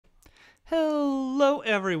Hello,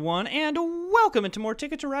 everyone, and welcome into more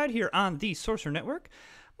Ticket to Ride here on the Sorcerer Network.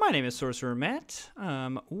 My name is Sorcerer Matt.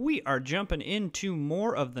 We are jumping into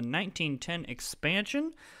more of the 1910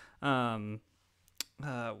 expansion.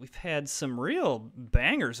 We've had some real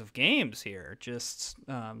bangers of games here. Just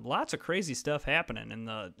lots of crazy stuff happening in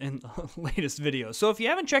the latest video. So if you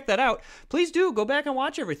haven't checked that out, please do go back and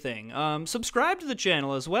watch everything. Subscribe to the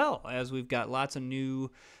channel as well, as we've got lots of new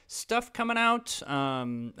stuff coming out.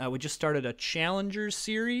 We just started a Challengers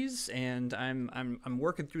series, and I'm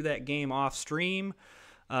working through that game off stream.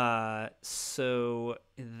 So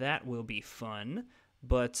that will be fun.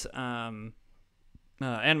 But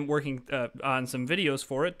and working on some videos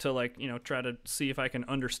for it to try to see if I can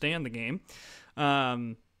understand the game.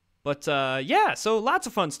 Yeah, so lots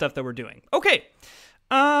of fun stuff that we're doing. Okay.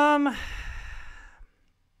 Los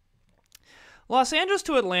Angeles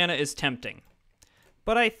to Atlanta is tempting,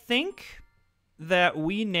 but I think that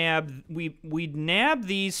we nab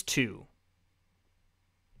these two,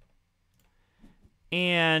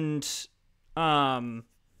 and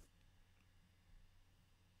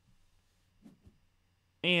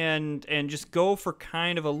and just go for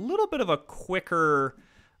kind of a little bit of a quicker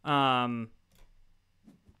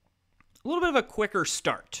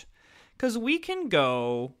start, because we can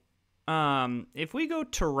go if we go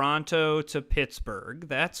Toronto to Pittsburgh,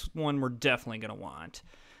 that's one we're definitely gonna want.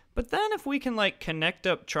 But then if we can connect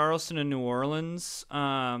up Charleston and New Orleans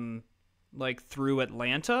through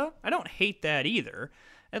Atlanta, I don't hate that either.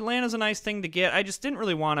 Atlanta's a nice thing to get. I just didn't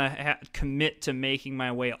really want to commit to making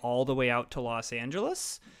my way all the way out to Los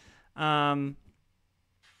Angeles. That's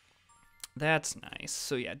nice.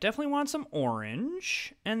 So yeah, definitely want some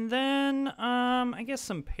orange. And then I guess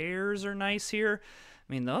some pears are nice here.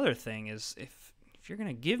 I mean, the other thing is if you're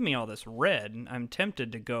going to give me all this red, I'm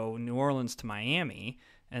tempted to go New Orleans to Miami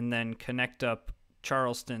and then connect up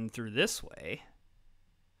Charleston through this way.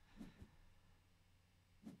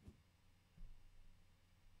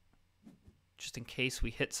 Just in case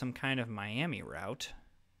we hit some kind of Miami route.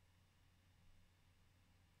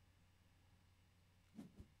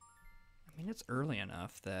 I mean, it's early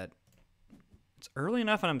enough and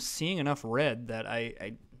I'm seeing enough red that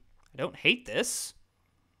I don't hate this.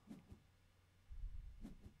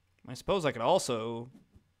 I suppose I could also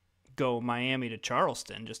go Miami to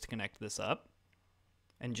Charleston just to connect this up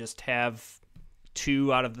and just have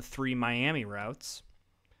 2 out of the 3 Miami routes.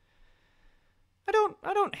 I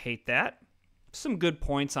don't hate that. Some good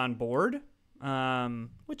points on board,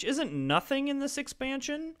 which isn't nothing in this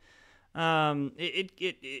expansion.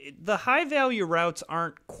 The high value routes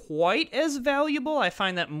aren't quite as valuable. I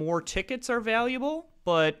find that more tickets are valuable,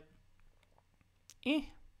 but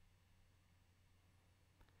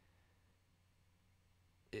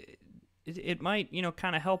it might,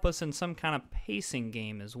 kind of help us in some kind of pacing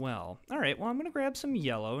game as well. All right, well, I'm going to grab some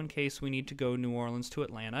yellow in case we need to go New Orleans to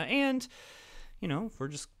Atlanta. And, if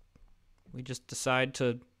we just decide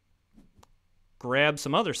to grab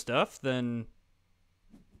some other stuff, then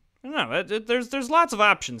I don't know. There's lots of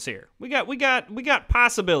options here. We got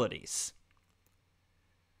possibilities.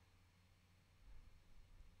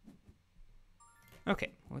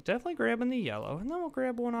 Okay, we're definitely grabbing the yellow, and then we'll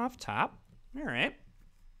grab one off top. All right.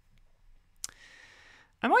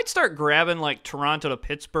 I might start grabbing Toronto to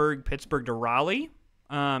Pittsburgh, Pittsburgh to Raleigh,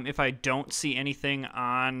 if I don't see anything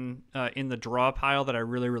on in the draw pile that I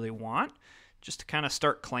really, really want, just to kind of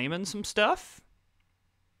start claiming some stuff.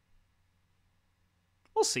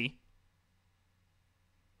 We'll see.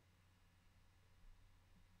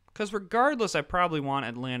 Because regardless, I probably want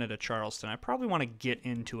Atlanta to Charleston. I probably want to get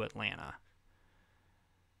into Atlanta.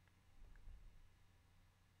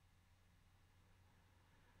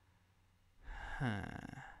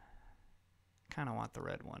 Kind of want the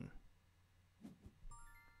red one.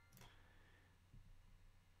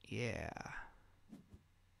 Yeah.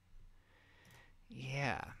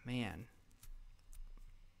 Yeah, man.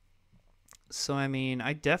 So, I mean,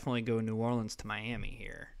 I definitely go New Orleans to Miami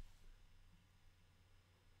here.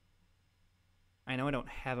 I know I don't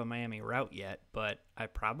have a Miami route yet, but I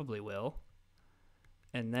probably will.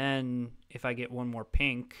 And then if I get one more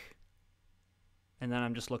pink, and then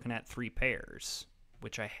I'm just looking at 3 pairs,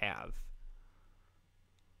 which I have.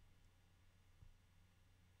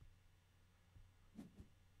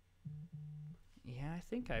 Yeah, I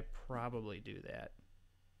think I probably do that.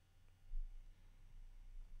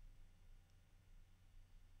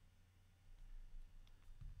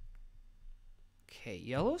 Okay,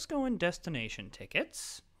 yellow's going destination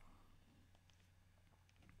tickets.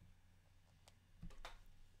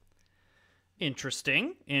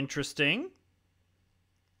 Interesting, interesting.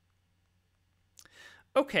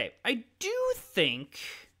 Okay, I do think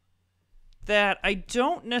that I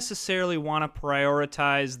don't necessarily want to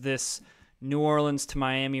prioritize this New Orleans to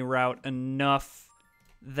Miami route enough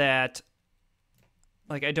that,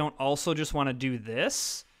 like, I don't also just want to do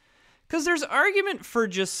this. Because there's argument for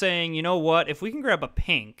just saying, you know what, if we can grab a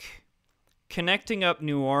pink, connecting up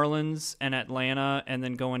New Orleans and Atlanta and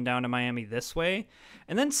then going down to Miami this way,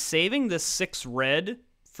 and then saving this 6 red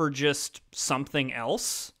for just something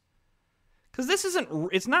else. Because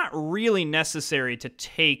it's not really necessary to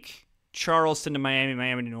take Charleston to Miami,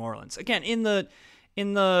 Miami to New Orleans. Again, in the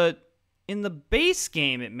base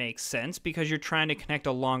game, it makes sense because you're trying to connect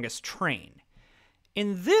a longest train.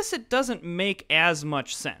 In this, it doesn't make as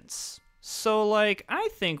much sense. So, like, I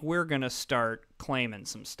think we're going to start claiming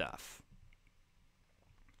some stuff.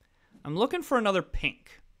 I'm looking for another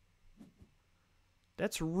pink.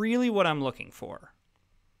 That's really what I'm looking for.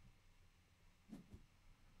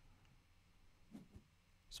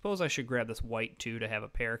 Suppose I should grab this white, too, to have a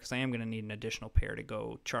pair, because I am going to need an additional pair to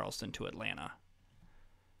go Charleston to Atlanta.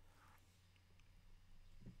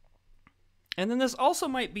 And then this also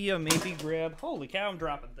might be a maybe grab. Holy cow, I'm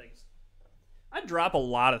dropping things. I drop a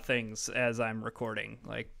lot of things as I'm recording.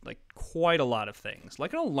 Like quite a lot of things.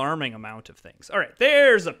 Like an alarming amount of things. All right,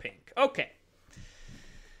 there's a pink. Okay.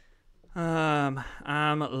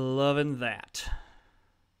 I'm loving that.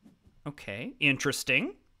 Okay,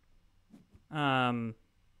 interesting. Okay,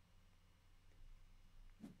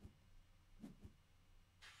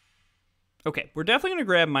 we're definitely going to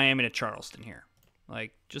grab Miami to Charleston here.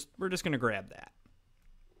 Like, we're just going to grab that.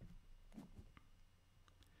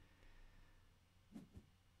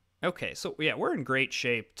 Okay, so yeah, we're in great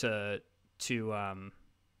shape to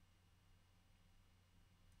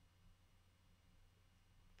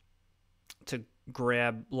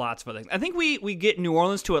grab lots of other things. I think we get New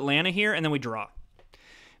Orleans to Atlanta here, and then we draw.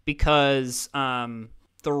 Because the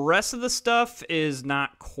rest of the stuff is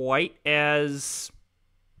not quite as...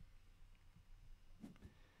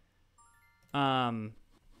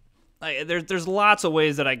 there's lots of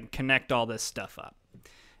ways that I can connect all this stuff up.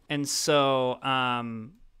 And so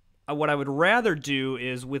what I would rather do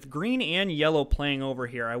is, with green and yellow playing over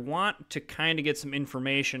here, I want to kind of get some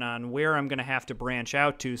information on where I'm going to have to branch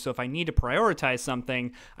out to, so if I need to prioritize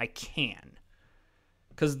something, I can.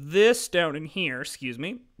 Because this down in here,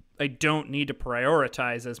 I don't need to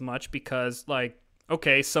prioritize as much because, like,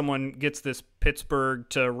 okay, someone gets this Pittsburgh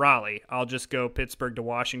to Raleigh. I'll just go Pittsburgh to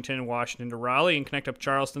Washington, Washington to Raleigh, and connect up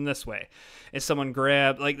Charleston this way. If someone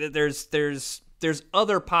there's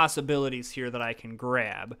other possibilities here that I can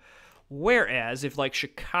grab. Whereas if like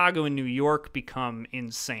Chicago and New York become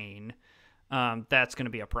insane, that's going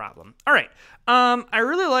to be a problem. All right, I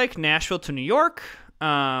really like Nashville to New York,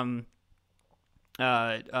 and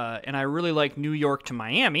I really like New York to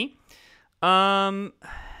Miami. I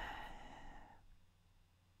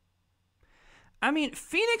mean,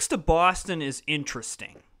 Phoenix to Boston is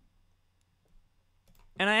interesting.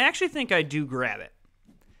 And I actually think I do grab it.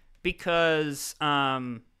 Because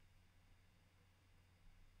I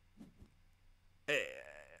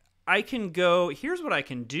can go... Here's what I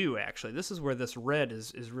can do, actually. This is where this red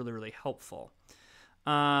is really, really helpful.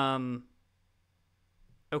 Okay,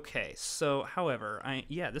 so, however,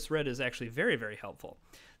 this red is actually very, very helpful.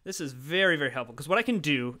 This is very, very helpful. Because what I can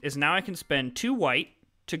do is now I can spend 2 white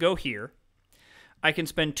to go here. I can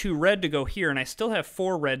spend 2 red to go here, and I still have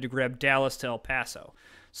 4 red to grab Dallas to El Paso.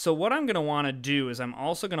 So what I'm going to want to do is I'm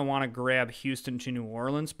also going to want to grab Houston to New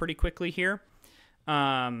Orleans pretty quickly here.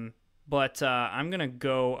 But I'm going to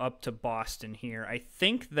go up to Boston here. I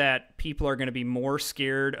think that people are going to be more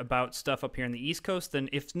scared about stuff up here in the East Coast than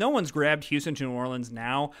if no one's grabbed Houston to New Orleans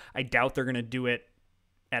now. I doubt they're going to do it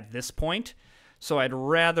at this point. So I'd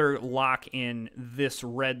rather lock in this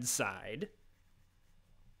red side.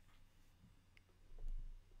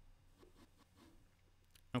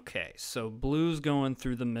 Okay, so blue's going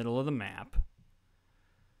through the middle of the map.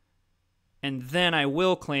 And then I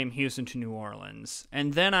will claim Houston to New Orleans.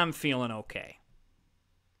 And then I'm feeling okay.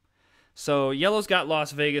 So yellow's got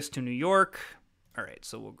Las Vegas to New York. All right,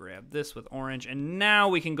 so we'll grab this with orange. And now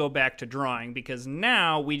we can go back to drawing because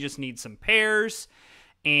now we just need some pairs.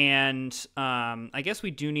 And I guess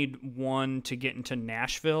we do need one to get into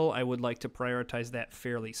Nashville. I would like to prioritize that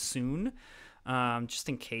fairly soon. Just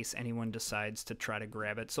in case anyone decides to try to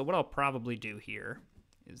grab it. So what I'll probably do here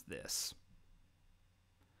is this.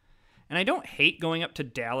 And I don't hate going up to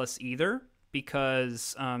Dallas either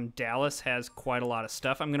because Dallas has quite a lot of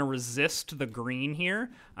stuff. I'm going to resist the green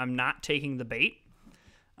here. I'm not taking the bait.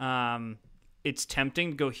 It's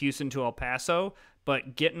tempting to go Houston to El Paso,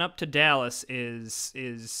 but getting up to Dallas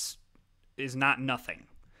is not nothing.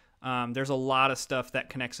 There's a lot of stuff that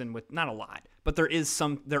connects in with, not a lot, But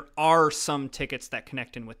there are some tickets that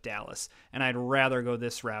connect in with Dallas, and I'd rather go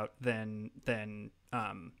this route than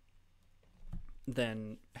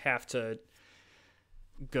have to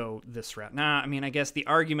go this route. Nah, I mean, I guess the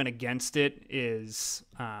argument against it is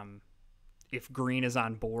if green is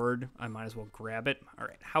on board, I might as well grab it. All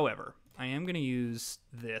right. However, I am going to use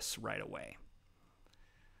this right away.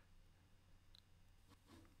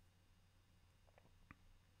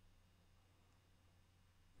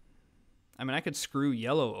 I mean, I could screw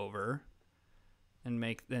yellow over and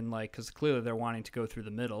make then like, because clearly they're wanting to go through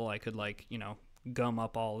the middle. I could like, you know, gum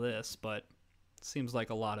up all this, but it seems like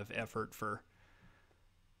a lot of effort for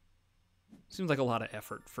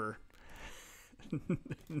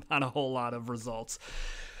not a whole lot of results.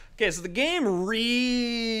 Okay, so the game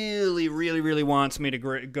really, really, really wants me to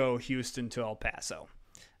go Houston to El Paso.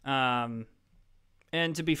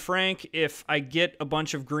 And to be frank, if I get a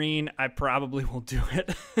bunch of green, I probably will do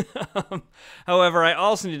it. However, I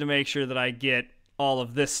also need to make sure that I get all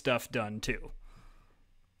of this stuff done too.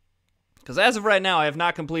 Because as of right now, I have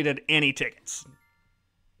not completed any tickets.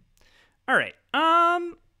 All right.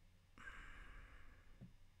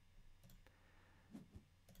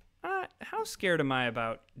 How scared am I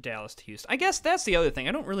about Dallas to Houston? I guess that's the other thing.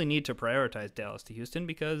 I don't really need to prioritize Dallas to Houston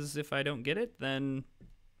because if I don't get it, then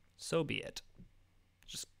so be it.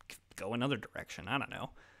 Just go another direction. I don't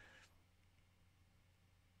know.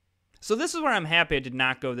 So this is where I'm happy I did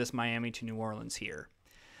not go this Miami to New Orleans here.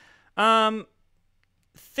 Thinking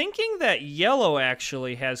that yellow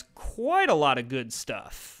actually has quite a lot of good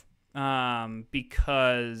stuff.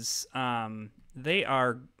 Because they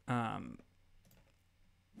are...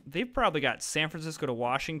 they've probably got San Francisco to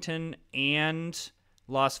Washington and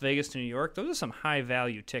Las Vegas to New York. Those are some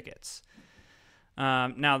high-value tickets.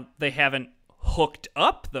 Now, they haven't hooked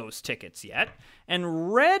up those tickets yet.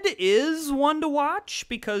 And red is one to watch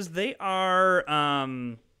because they are,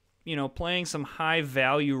 playing some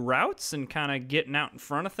high-value routes and kind of getting out in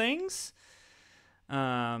front of things.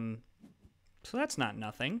 So that's not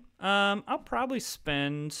nothing. I'll probably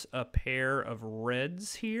spend a pair of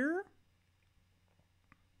reds here.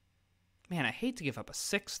 Man, I hate to give up a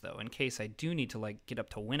 6, though, in case I do need to, like, get up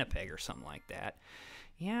to Winnipeg or something like that.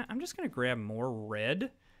 Yeah, I'm just going to grab more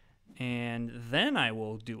red, and then I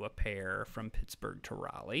will do a pair from Pittsburgh to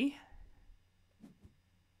Raleigh.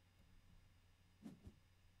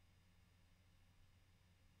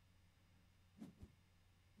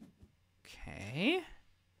 Okay.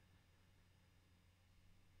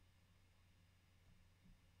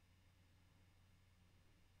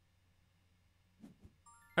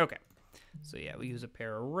 Okay. So yeah, we use a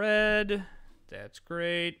pair of red. That's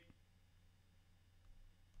great.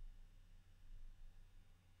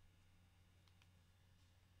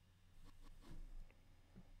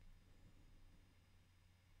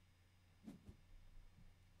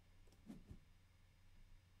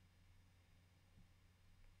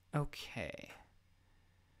 Okay.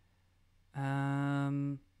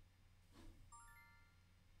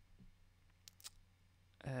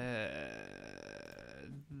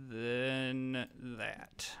 Then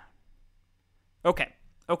that. Okay.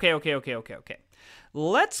 Okay.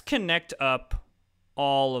 Let's connect up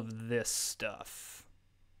all of this stuff.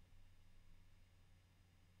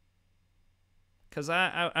 Because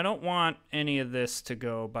I don't want any of this to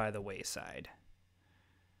go by the wayside.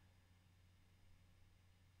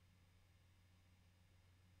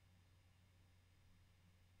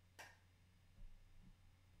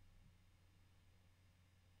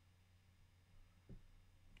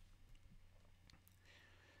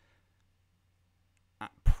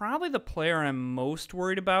 Probably the player I'm most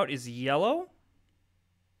worried about is yellow.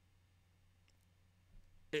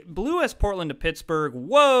 Blue has Portland to Pittsburgh.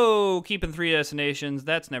 Whoa, keeping 3 destinations.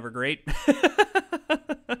 That's never great.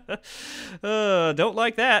 Don't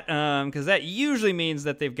like that, because that usually means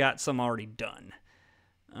that they've got some already done.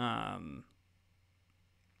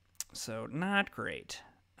 So not great.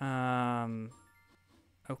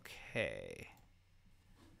 Okay.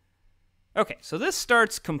 Okay, so this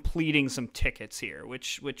starts completing some tickets here,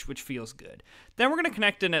 which feels good. Then we're going to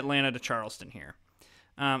connect in Atlanta to Charleston here.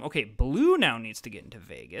 Okay, blue now needs to get into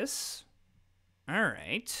Vegas. All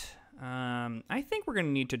right. I think we're going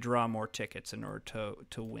to need to draw more tickets in order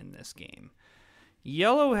to win this game.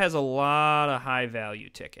 Yellow has a lot of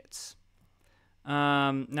high-value tickets.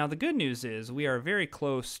 Now, the good news is we are very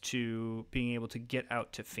close to being able to get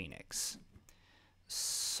out to Phoenix.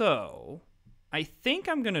 So I think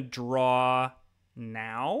I'm going to draw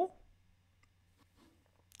now.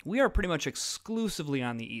 We are pretty much exclusively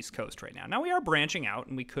on the East Coast right now. Now we are branching out,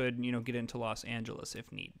 and we could, get into Los Angeles if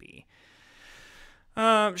need be.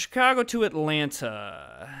 Chicago to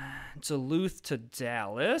Atlanta. Duluth to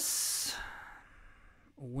Dallas.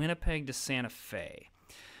 Winnipeg to Santa Fe.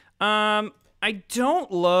 I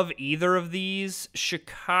don't love either of these.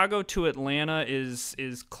 Chicago to Atlanta is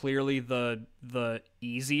clearly the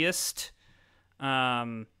easiest.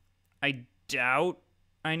 I doubt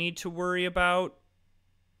I need to worry about.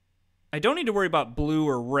 I don't need to worry about blue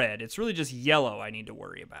or red. It's really just yellow I need to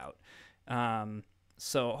worry about.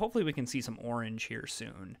 So hopefully we can see some orange here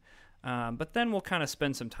soon. But then we'll kind of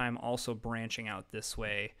spend some time also branching out this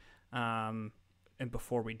way, and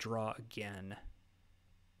before we draw again.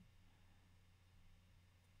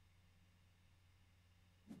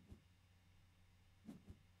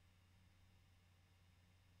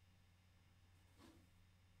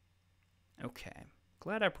 Okay,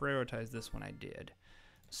 glad I prioritized this when I did.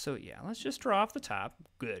 So yeah, let's just draw off the top.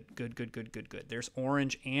 Good, good, good, good, good, good. There's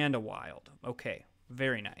orange and a wild. Okay,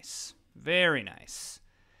 very nice. Very nice.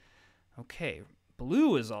 Okay,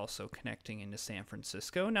 blue is also connecting into San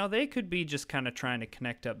Francisco. Now they could be just kind of trying to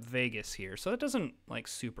connect up Vegas here, so it doesn't like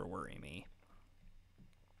super worry me.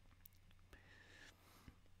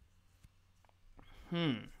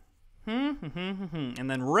 And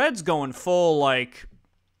then red's going full like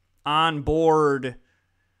on board.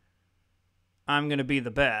 I'm going to be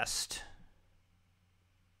the best.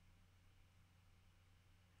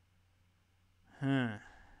 I'm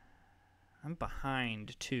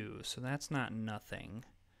behind too, so that's not nothing.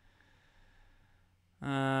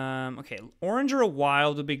 Okay, orange or a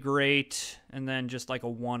wild would be great, and then just like a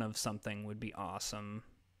one of something would be awesome.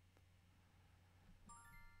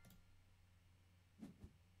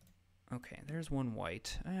 Okay, there's one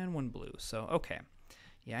white and one blue, so okay.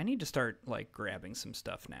 Yeah, I need to start, like, grabbing some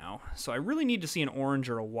stuff now. So I really need to see an orange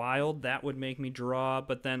or a wild. That would make me draw,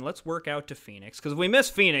 but then let's work out to Phoenix. Because if we miss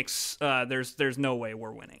Phoenix, there's no way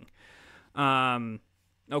we're winning.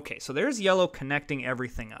 Okay, so there's yellow connecting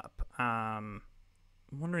everything up. I'm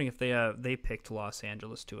wondering if they picked Los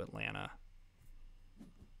Angeles to Atlanta.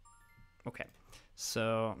 Okay,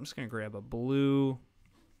 so I'm just going to grab a blue.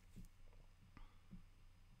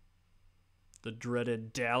 The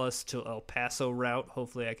dreaded Dallas to El Paso route.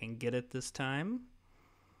 Hopefully I can get it this time.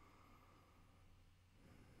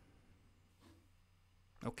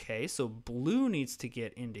 Okay, so blue needs to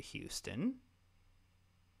get into Houston.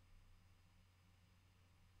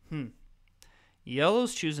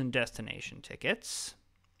 Yellow's choosing destination tickets.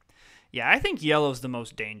 Yeah, I think yellow's the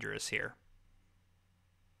most dangerous here.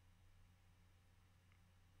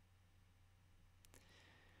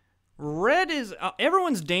 Red is,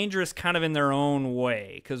 everyone's dangerous kind of in their own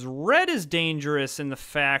way, because red is dangerous in the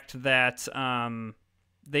fact that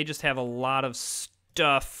they just have a lot of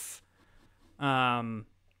stuff on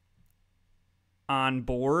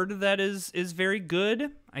board that is very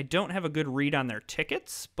good. I don't have a good read on their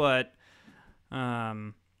tickets, but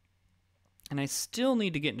and I still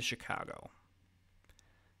need to get into Chicago.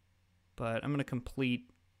 But I'm going to complete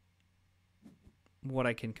what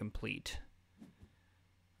I can complete.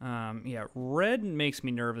 Yeah, red makes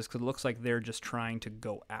me nervous because it looks like they're just trying to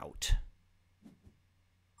go out.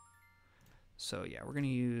 So yeah, we're going to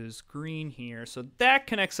use green here. So that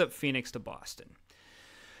connects up Phoenix to Boston.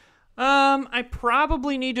 I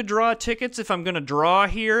probably need to draw tickets if I'm going to draw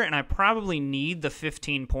here, and I probably need the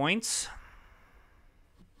 15 points.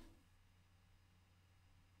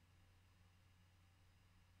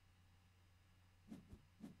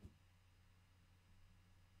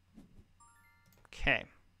 Okay.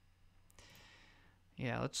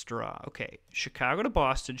 Yeah, let's draw. Okay, Chicago to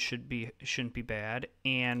Boston shouldn't be bad,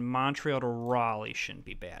 and Montreal to Raleigh shouldn't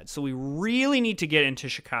be bad. So we really need to get into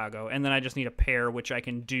Chicago, and then I just need a pair, which I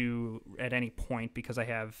can do at any point because I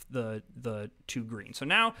have the two green. So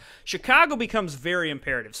now Chicago becomes very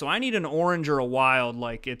imperative. So I need an orange or a wild,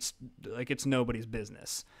 like it's nobody's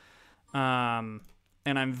business. And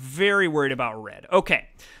I'm very worried about red. Okay,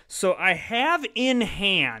 so I have in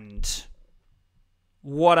hand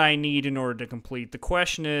what I need in order to complete. The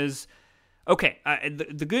question is, okay,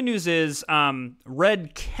 the good news is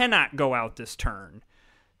red cannot go out this turn.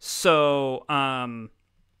 So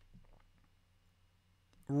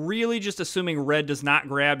really just assuming red does not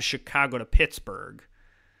grab Chicago to Pittsburgh,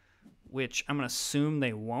 which I'm going to assume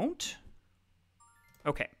they won't.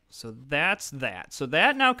 Okay, so that's that. So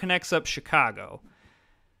that now connects up Chicago.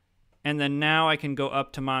 And then now I can go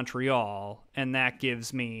up to Montreal, and that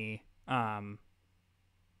gives me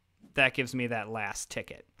that last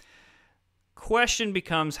ticket. Question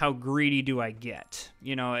becomes, how greedy do I get?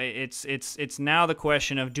 You know, it's now the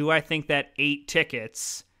question of, do I think that 8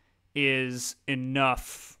 tickets is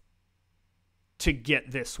enough to get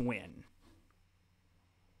this win?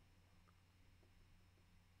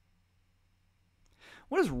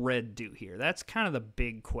 What does red do here? That's kind of the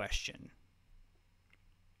big question.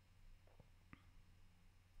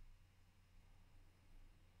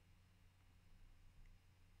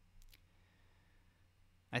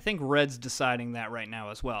 I think red's deciding that right now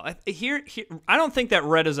as well. Here, I don't think that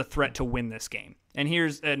red is a threat to win this game.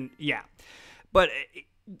 But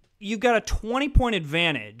you've got a 20-point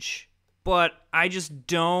advantage, but I just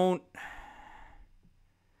don't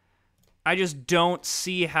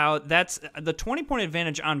see how that's the 20-point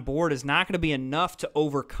advantage on board is not going to be enough to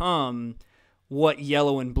overcome what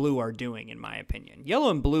yellow and blue are doing, in my opinion.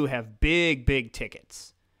 Yellow and blue have big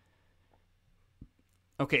tickets.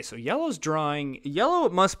 Okay, so yellow's drawing. Yellow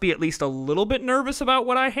must be at least a little bit nervous about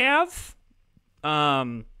what I have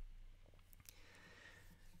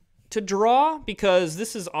to draw, because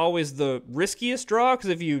this is always the riskiest draw,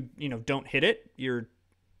 because if you don't hit it, you're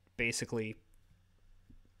basically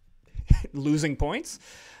losing points.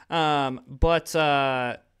 So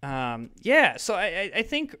I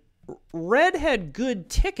think red had good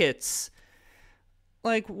tickets.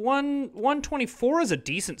 Like 124 is a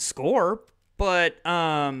decent score, but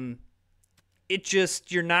you're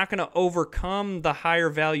not going to overcome the higher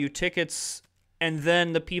value tickets and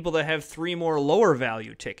then the people that have 3 more lower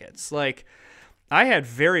value tickets. Like, I had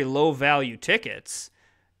very low value tickets,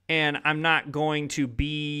 and I'm not going to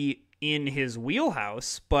be in his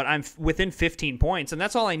wheelhouse, but I'm within 15 points, and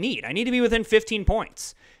that's all I need. I need to be within 15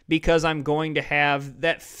 points because I'm going to have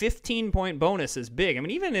that 15-point bonus is big. I mean,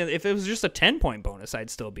 even if it was just a 10-point bonus, I'd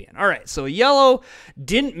still be in. All right, so yellow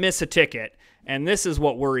didn't miss a ticket. And this is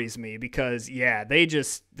what worries me because,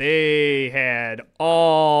 they had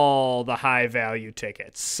all the high-value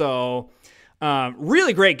tickets. So,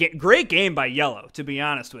 really great game by yellow, to be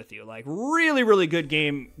honest with you. Like, really good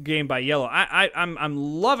game by yellow. I'm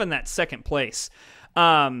loving that second place.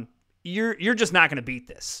 You're just not going to beat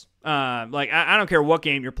this. I don't care what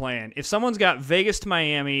game you're playing. If someone's got Vegas to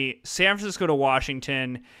Miami, San Francisco to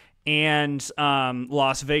Washington, and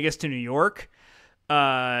Las Vegas to New York,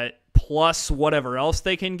 plus whatever else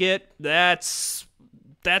they can get, that's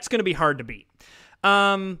going to be hard to beat.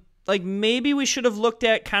 Maybe we should have looked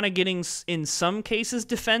at kind of getting, in some cases,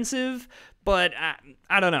 defensive, but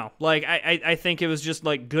I don't know. I think it was just,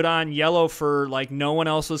 good on yellow for, no one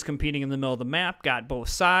else was competing in the middle of the map, got both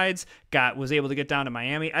sides, was able to get down to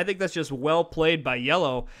Miami. I think that's just well played by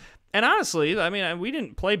yellow. And honestly, I mean, we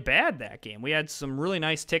didn't play bad that game. We had some really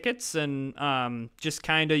nice tickets, and just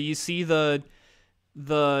kind of, you see the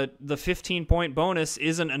 15-point bonus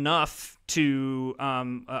isn't enough to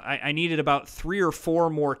I needed about 3 or 4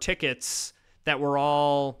 more tickets that were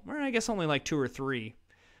all, I guess only 2 or 3.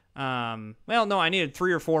 I needed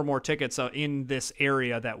 3 or 4 more tickets in this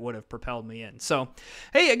area that would have propelled me in. So,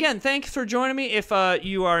 hey, again, thanks for joining me. If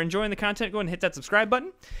you are enjoying the content, go ahead and hit that subscribe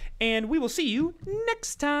button, and we will see you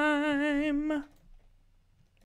next time.